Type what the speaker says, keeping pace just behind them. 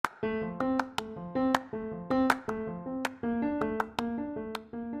Do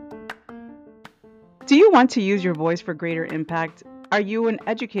you want to use your voice for greater impact? Are you an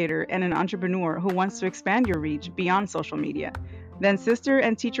educator and an entrepreneur who wants to expand your reach beyond social media? Then, sister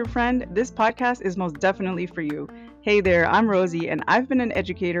and teacher friend, this podcast is most definitely for you. Hey there, I'm Rosie, and I've been an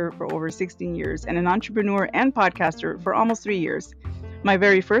educator for over 16 years and an entrepreneur and podcaster for almost 3 years. My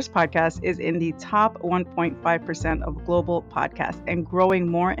very first podcast is in the top 1.5% of global podcasts and growing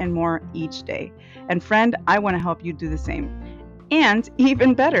more and more each day. And, friend, I want to help you do the same. And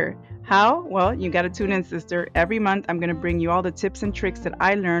even better, how? Well, you got to tune in, sister. Every month, I'm going to bring you all the tips and tricks that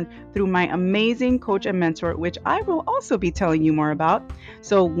I learned through my amazing coach and mentor, which I will also be telling you more about.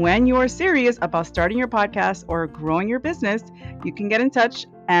 So, when you're serious about starting your podcast or growing your business, you can get in touch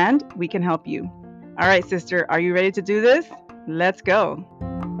and we can help you. All right, sister, are you ready to do this? Let's go.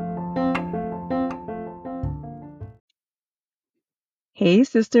 Hey,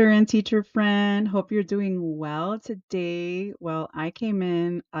 sister and teacher friend. Hope you're doing well today. Well, I came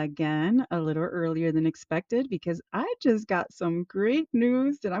in again a little earlier than expected because I just got some great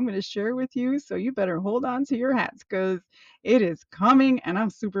news that I'm going to share with you. So you better hold on to your hats because it is coming and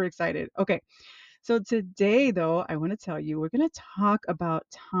I'm super excited. Okay, so today, though, I want to tell you we're going to talk about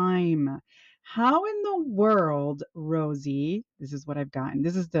time. How in the world, Rosie, this is what I've gotten.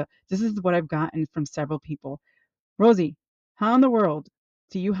 This is what I've gotten from several people. Rosie, how in the world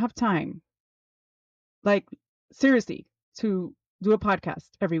do you have time, like seriously, to do a podcast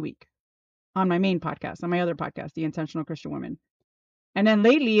every week on my main podcast, on my other podcast, The Intentional Christian Woman? And then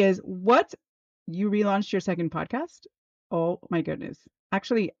lately is what? You relaunched your second podcast? Oh my goodness.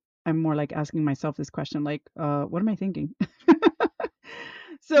 Actually, I'm more like asking myself this question, like, what am I thinking?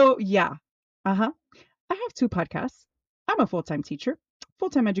 So yeah. Uh-huh. I have two podcasts. I'm a full-time teacher,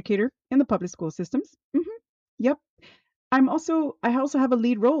 full-time educator in the public school systems. Yep. I also have a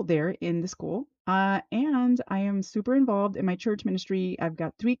lead role there in the school. And I am super involved in my church ministry. I've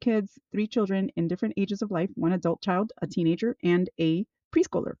got three kids, three children in different ages of life, one adult child, a teenager, and a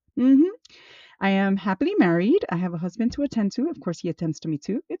preschooler. I am happily married. I have a husband to attend to. Of course, he attends to me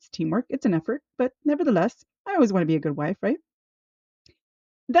too. It's teamwork, it's an effort, but nevertheless, I always want to be a good wife, right?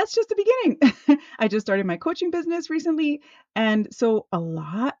 That's just the beginning. I just started my coaching business recently. And so a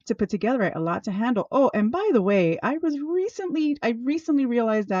lot to put together, right? A lot to handle. Oh, and by the way, I recently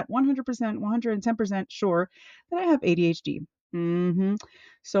realized that 100%, 110% sure that I have ADHD.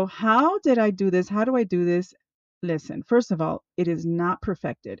 So how did I do this? How do I do this? Listen, first of all, it is not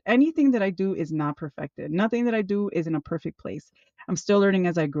perfected. Anything that I do is not perfected. Nothing that I do is in a perfect place. I'm still learning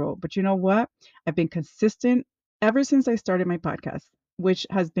as I grow. But you know what? I've been consistent ever since I started my podcast, which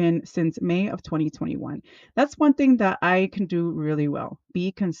has been since May of 2021. That's one thing that I can do really well.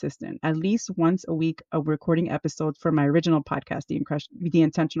 Be consistent. At least once a week of recording episodes for my original podcast, The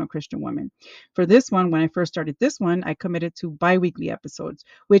Intentional Christian Woman. For this one, when I first started this one, I committed to bi-weekly episodes,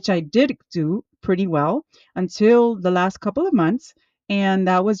 which I did do pretty well until the last couple of months. And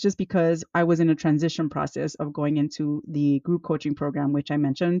that was just because I was in a transition process of going into the group coaching program, which I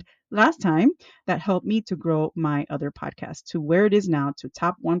mentioned last time, that helped me to grow my other podcast to where it is now, to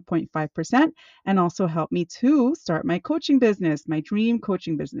top 1.5%, and also helped me to start my coaching business, my dream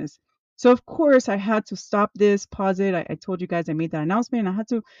coaching business. So of course I had to stop this, pause it. I told you guys I made that announcement and I had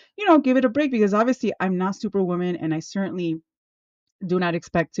to, give it a break because obviously I'm not Superwoman and I certainly do not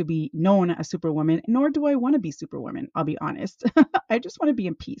expect to be known as Superwoman, nor do I want to be Superwoman. I'll be honest. I just want to be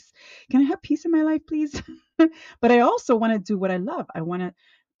in peace. Can I have peace in my life, please? But I also want to do what I love. I want to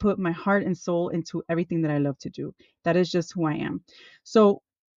put my heart and soul into everything that I love to do. That is just who I am. So,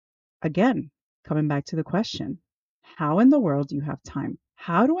 again, coming back to the question, how in the world do you have time?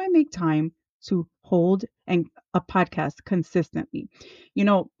 How do I make time to hold a podcast consistently?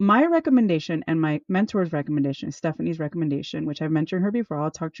 My recommendation and my mentor's recommendation, Stephanie's recommendation, which I've mentioned her before.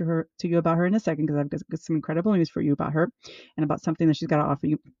 I'll talk to you about her in a second because I've got some incredible news for you about her and about something that she's got to offer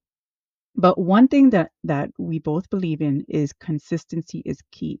you. But one thing that we both believe in is consistency is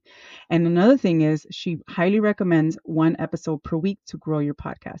key. And another thing is she highly recommends one episode per week to grow your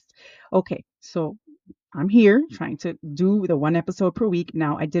podcast. Okay, so I'm here trying to do the one episode per week.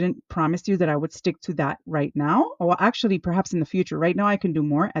 Now, I didn't promise you that I would stick to that right now, or actually perhaps in the future. Right now, I can do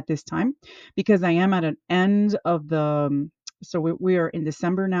more at this time because I am at an end of the. So we are in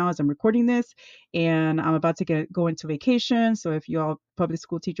December now as I'm recording this, and I'm about to go into vacation. So if you all public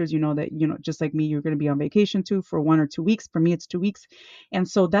school teachers, you know that, just like me, you're going to be on vacation too for 1 or 2 weeks. For me, it's 2 weeks. And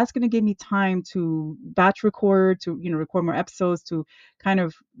so that's going to give me time to batch record, to, record more episodes, to kind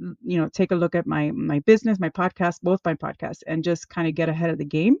of, take a look at my business, my podcast, both my podcasts, and just kind of get ahead of the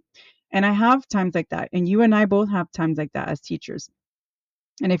game. And I have times like that. And you and I both have times like that as teachers.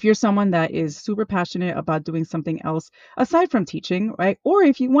 And if you're someone that is super passionate about doing something else aside from teaching, right? Or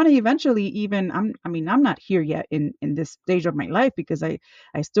if you want to eventually even I'm not here yet in this stage of my life because I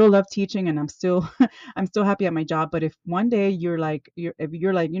still love teaching and I'm still I'm still happy at my job, but if one day if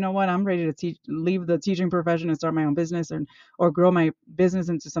you're like, you know what, I'm ready to teach leave the teaching profession and start my own business and or grow my business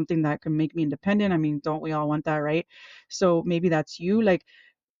into something that can make me independent. I mean, don't we all want that, right? So maybe that's you. Like,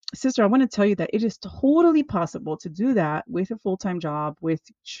 sister, I want to tell you that it is totally possible to do that with a full-time job, with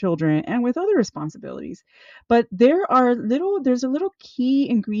children, and with other responsibilities. But there's a little key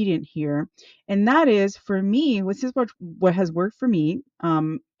ingredient here, and that is for me, this is what has worked for me.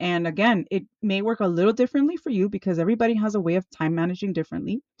 And again, it may work a little differently for you because everybody has a way of time managing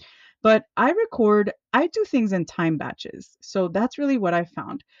differently. But I do things in time batches. So that's really what I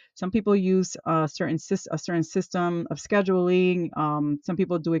found. Some people use a certain system of scheduling. Some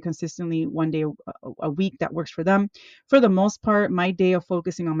people do it consistently one day a week that works for them. For the most part, my day of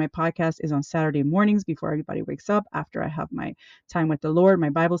focusing on my podcast is on Saturday mornings before everybody wakes up, after I have my time with the Lord, my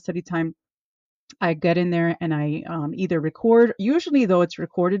Bible study time. I get in there and I either record. Usually, though, it's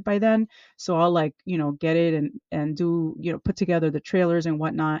recorded by then, so I'll like get it and do put together the trailers and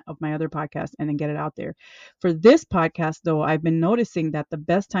whatnot of my other podcast and then get it out there. For this podcast, though, I've been noticing that the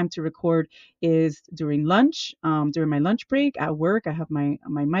best time to record is during lunch, during my lunch break at work. I have my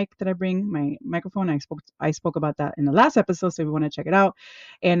mic that I bring, my microphone. I spoke about that in the last episode, so if you want to check it out.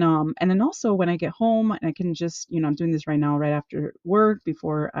 And then also when I get home, and I can just I'm doing this right now, right after work,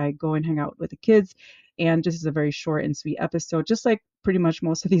 before I go and hang out with the kids. And just is a very short and sweet episode, just like pretty much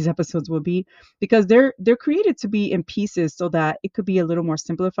most of these episodes will be, because they're created to be in pieces so that it could be a little more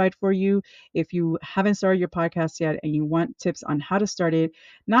simplified for you. If you haven't started your podcast yet and you want tips on how to start it,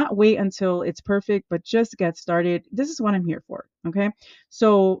 not wait until it's perfect, but just get started. This is what I'm here for. Okay.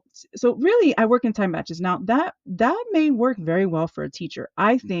 So really I work in time batches. Now that may work very well for a teacher.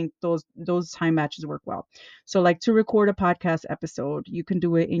 I think those time batches work well. So like to record a podcast episode, you can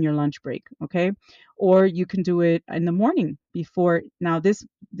do it in your lunch break, okay? Or you can do it in the morning before. Now this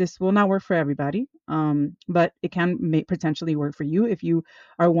will not work for everybody. But it can potentially work for you if you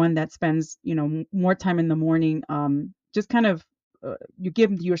are one that spends, more time in the morning, just kind of you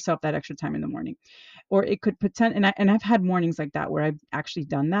give yourself that extra time in the morning. Or it could pretend, and I've had mornings like that where I've actually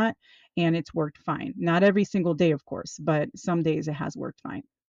done that and it's worked fine. Not every single day, of course, but some days it has worked fine.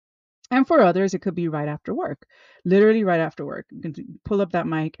 And for others, it could be right after work, literally right after work. You can pull up that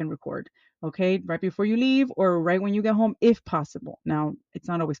mic and record, okay, right before you leave or right when you get home, if possible. Now, it's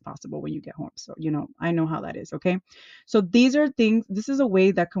not always possible when you get home. So, I know how that is, okay? So, these are things, this is a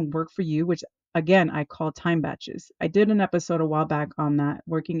way that can work for you, which again, I call time batches. I did an episode a while back on that,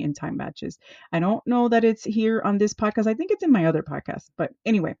 working in time batches. I don't know that it's here on this podcast. I think it's in my other podcast. But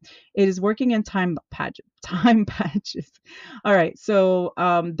anyway, it is working in time patches. All right. So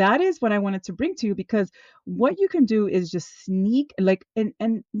that is what I wanted to bring to you, because what you can do is just sneak like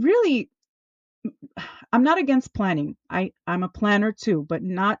and really I'm not against planning. I'm a planner too, but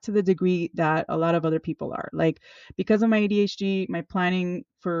not to the degree that a lot of other people are. Like, because of my ADHD, my planning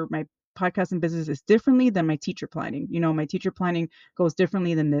for my podcast and business is differently than my teacher planning. My teacher planning goes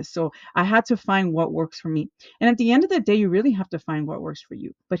differently than this. So I had to find what works for me. And at the end of the day, you really have to find what works for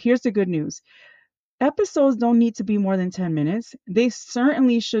you. But here's the good news. Episodes don't need to be more than 10 minutes. They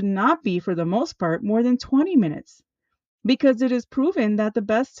certainly should not be, for the most part, more than 20 minutes, because it is proven that the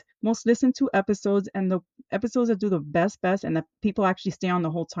best, most listened to episodes and the episodes that do the best, and that people actually stay on the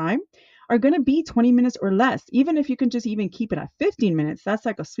whole time are going to be 20 minutes or less. Even if you can just even keep it at 15 minutes, that's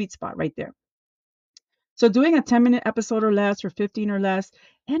like a sweet spot right there. So doing a 10-minute episode or less, or 15 or less,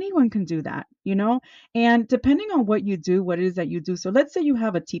 anyone can do that. And depending on what you do, what it is that you do. So let's say you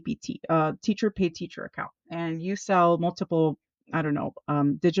have a TPT, teacher paid teacher account, and you sell multiple, I don't know,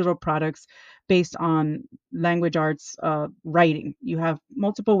 digital products based on language arts, writing. You have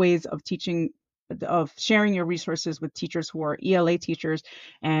multiple ways of teaching, of sharing your resources with teachers who are ELA teachers,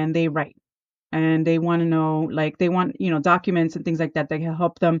 and they write, and they want to know, like, they want documents and things like that can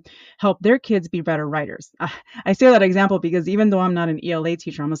help them help their kids be better writers. I say that example because even though I'm not an ELA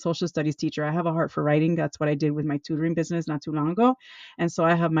teacher, I'm a social studies teacher. I have a heart for writing. That's what I did with my tutoring business not too long ago. And so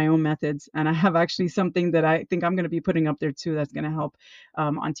I have my own methods, and I have actually something that I think I'm going to be putting up there too, that's going to help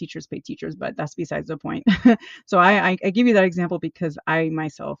on Teachers Pay Teachers, but that's besides the point. So I give you that example because I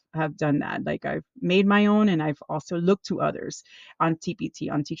myself have done that. Like, I've made my own, and I've also looked to others on TPT,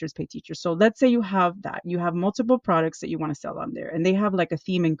 on Teachers Pay Teachers. So let's say you have that. You have multiple products that you want to sell on there, and they have like a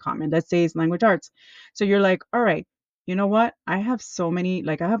theme in common. Let's say it's language arts. So you're like, all right, you know what? I have so many,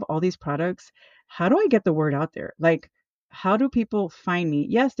 like, I have all these products. How do I get the word out there? Like, how do people find me?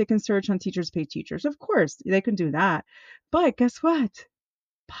 Yes, they can search on Teachers Pay Teachers. Of course, they can do that. But guess what?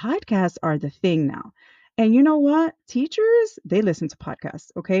 podcasts are the thing now. And you know what? Teachers, they listen to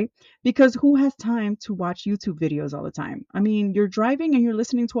podcasts, okay? Because who has time to watch YouTube videos all the time? I mean, you're driving and you're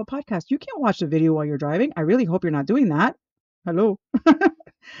listening to a podcast. You can't watch the video while you're driving. I really hope you're not doing that. Hello.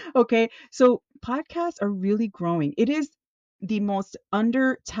 Okay. So podcasts are really growing. It is the most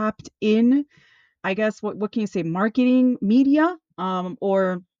under tapped in, I guess, what can you say, marketing media,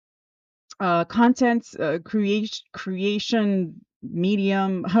 or content creation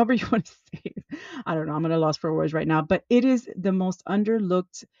medium, however you want to say it. I don't know. I'm at a loss for words right now, but it is the most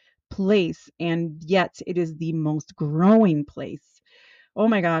underlooked place, and yet it is the most growing place. Oh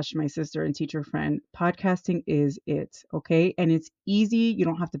my gosh, my sister and teacher friend, podcasting is it, okay? And it's easy. You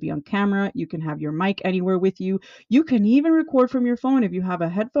don't have to be on camera. You can have your mic anywhere with you. You can even record from your phone if you have a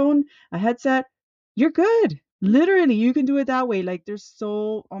headphone, a headset. You're good. Literally, you can do it that way. Like there's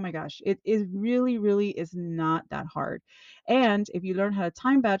so, oh my gosh, it is really, really is not that hard. And if you learn how to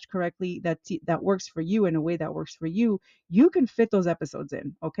time batch correctly, that works for you in a way that works for you, you can fit those episodes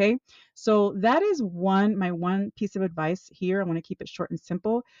in, okay? So that is my one piece of advice here. I want to keep it short and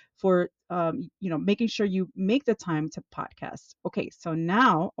simple for making sure you make the time to podcast. Okay, so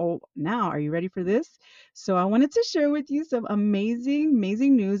now are you ready for this? So I wanted to share with you some amazing,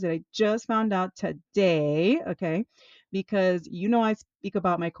 amazing news that I just found out today. Okay, because I speak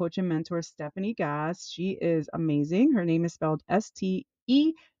about my coach and mentor Stephanie Gass. She is amazing. Her name is spelled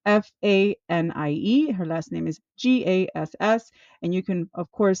Stefanie. Her last name is Gass. And you can,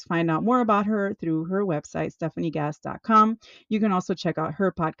 of course, find out more about her through her website, stephaniegass.com. You can also check out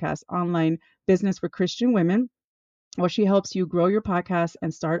her podcast, Online Business for Christian Women, where she helps you grow your podcast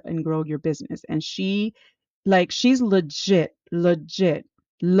and start and grow your business. And she's legit,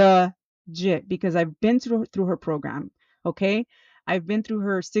 because I've been through her program. Okay. I've been through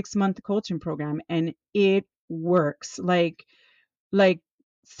her 6-month coaching program and it works. Like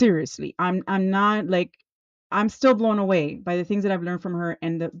seriously, I'm not like, I'm still blown away by the things that I've learned from her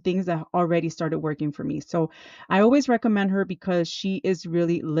and the things that already started working for me. So I always recommend her because she is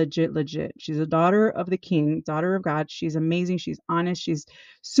really legit. She's a daughter of the King, daughter of God. She's amazing. She's honest. She's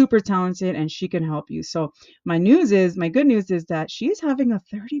super talented and she can help you. So my good news is that she's having a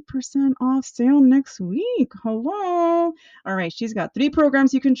 30% off sale next week. Hello. All right. She's got 3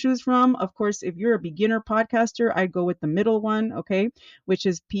 programs you can choose from. Of course, if you're a beginner podcaster, I'd go with the middle one. Okay, which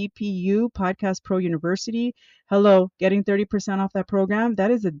is PPU, Podcast Pro University. Hello, getting 30% off that program. That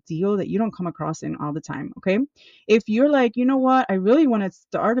is a deal that you don't come across in all the time. Okay. If you're like, you know what, I really want to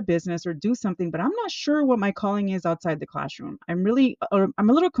start a business or do something, but I'm not sure what my calling is outside the classroom. I'm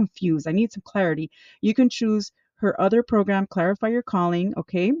a little confused. I need some clarity. You can choose her other program, Clarify Your Calling.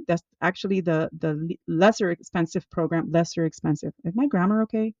 Okay. That's actually the lesser expensive program. Lesser expensive. Is my grammar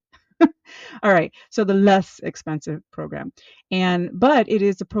okay? All right. So the less expensive program. But it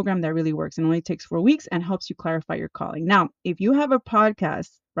is a program that really works and only takes 4 weeks and helps you clarify your calling. Now, if you have a podcast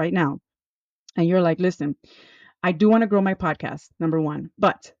right now and you're like, listen, I do want to grow my podcast, number one,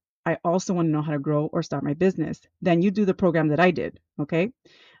 but I also want to know how to grow or start my business, then you do the program that I did. Okay.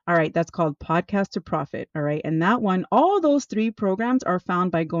 All right, that's called Podcast to Profit. All right, and that one, all those 3 programs are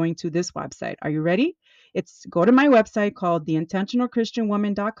found by going to this website. Are you ready? Go to my website called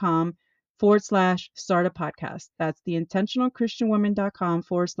theintentionalchristianwoman.com/start a podcast. That's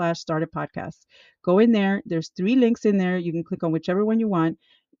theintentionalchristianwoman.com/start a podcast. Go in there. There's 3 links in there. You can click on whichever one you want,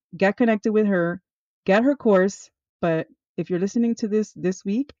 get connected with her, get her course. But if you're listening to this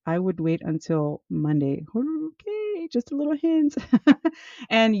week, I would wait until Monday. Okay, just a little hint.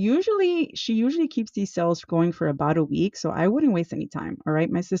 And she usually keeps these sales going for about a week, so I wouldn't waste any time. All right,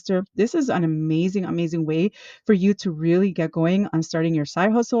 my sister, this is an amazing, amazing way for you to really get going on starting your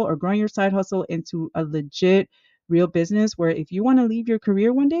side hustle or growing your side hustle into a legit real business where if you want to leave your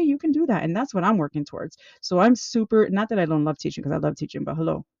career one day, you can do that. And that's what I'm working towards. So I'm super, not that I don't love teaching because I love teaching, but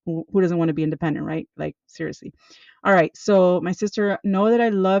hello, who doesn't want to be independent, right? Like seriously. All right. So my sister, know that I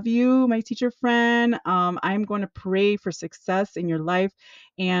love you, my teacher friend. I'm going to pray for success in your life.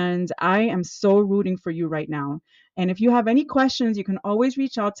 And I am so rooting for you right now. And if you have any questions, you can always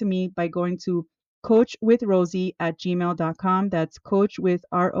reach out to me by going to coachwithrosie@gmail.com. That's coach with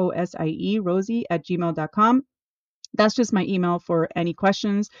ROSIE, Rosie@gmail.com. That's just my email for any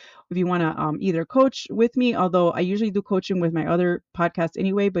questions. If you want to either coach with me, although I usually do coaching with my other podcast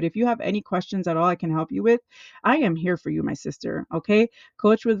anyway, but if you have any questions at all I can help you with, I am here for you, my sister. Okay.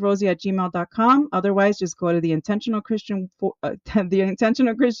 Coachwithrosie@gmail.com. Otherwise, just go to the intentional Christian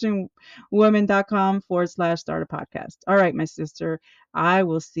woman.com/start a podcast. All right, my sister. I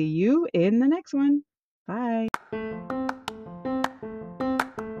will see you in the next one. Bye.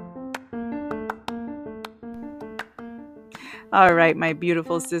 All right, my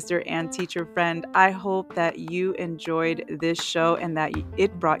beautiful sister and teacher friend, I hope that you enjoyed this show and that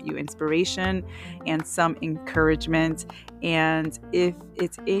it brought you inspiration and some encouragement. And if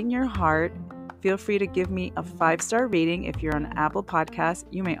it's in your heart, feel free to give me a 5-star rating if you're on Apple Podcasts.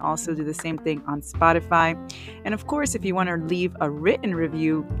 You may also do the same thing on Spotify. And of course, if you want to leave a written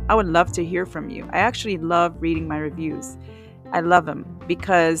review, I would love to hear from you. I actually love reading my reviews. I love them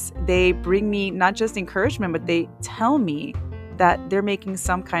because they bring me not just encouragement, but they tell me that they're making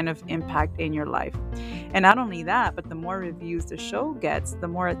some kind of impact in your life. And not only that, but the more reviews the show gets, the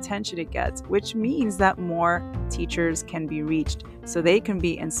more attention it gets, which means that more teachers can be reached so they can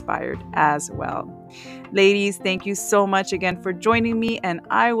be inspired as well. Ladies, thank you so much again for joining me, and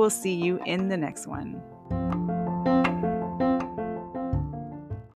I will see you in the next one.